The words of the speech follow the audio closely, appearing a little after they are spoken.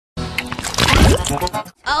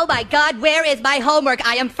Oh my god, where is my homework?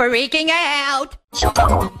 I am freaking out!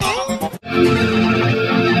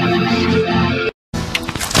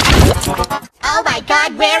 Oh my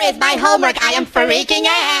god, where is my homework? I am freaking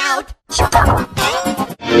out!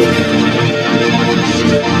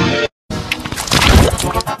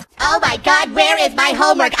 Oh my god, where is my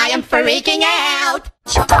homework? I am freaking out!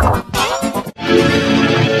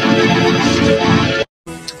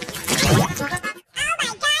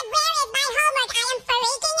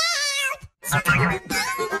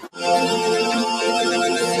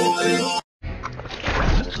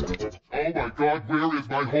 Oh my god, where is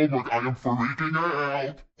my homework? I am freaking out!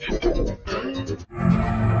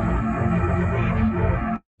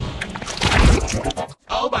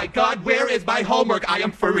 Oh my god, where is my homework? I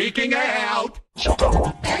am freaking out!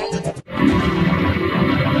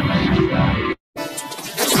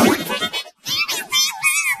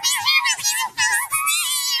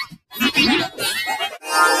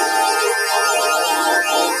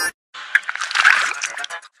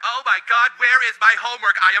 Oh my god, where is my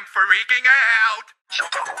homework? I am freaking out!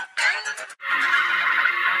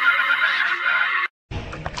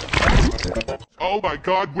 Oh my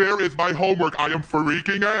god, where is my homework? I am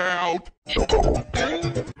freaking out!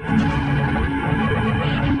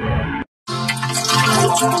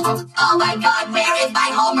 Oh my god, where is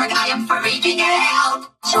my homework? I am freaking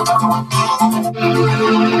out!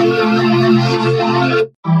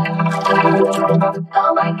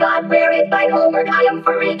 Oh my god, where is my homework? I am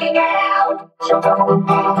freaking out!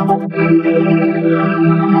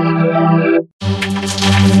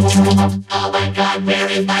 Oh my god, where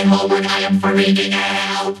is my homework? I am freaking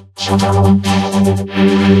out!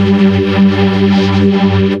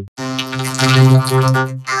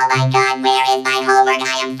 Oh my god, where is my homework?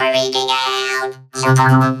 I am freaking out!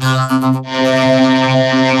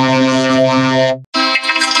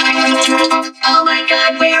 Oh my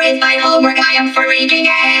god, where is my homework? I am freaking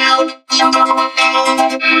out!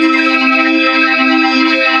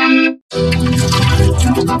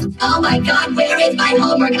 Oh my god, where is my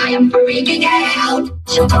homework? I am freaking out!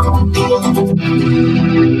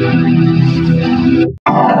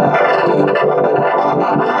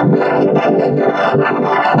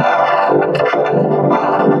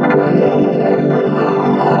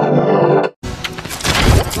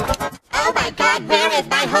 Oh my god, where is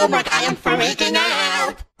my homework? I am freaking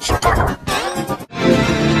out!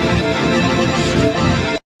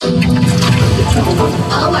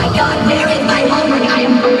 Oh my god, where is my homework? I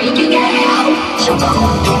am freaking out!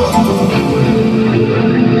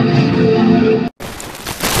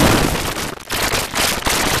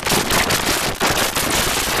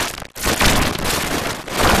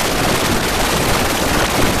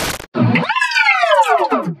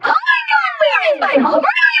 My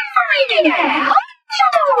homework, I am freaking out!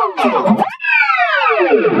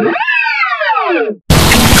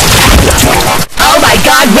 Oh my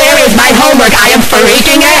god, where is my homework? I am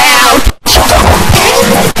freaking out!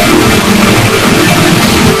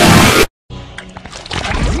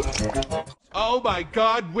 Oh my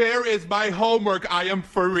god, where is my homework? I am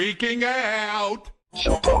freaking out!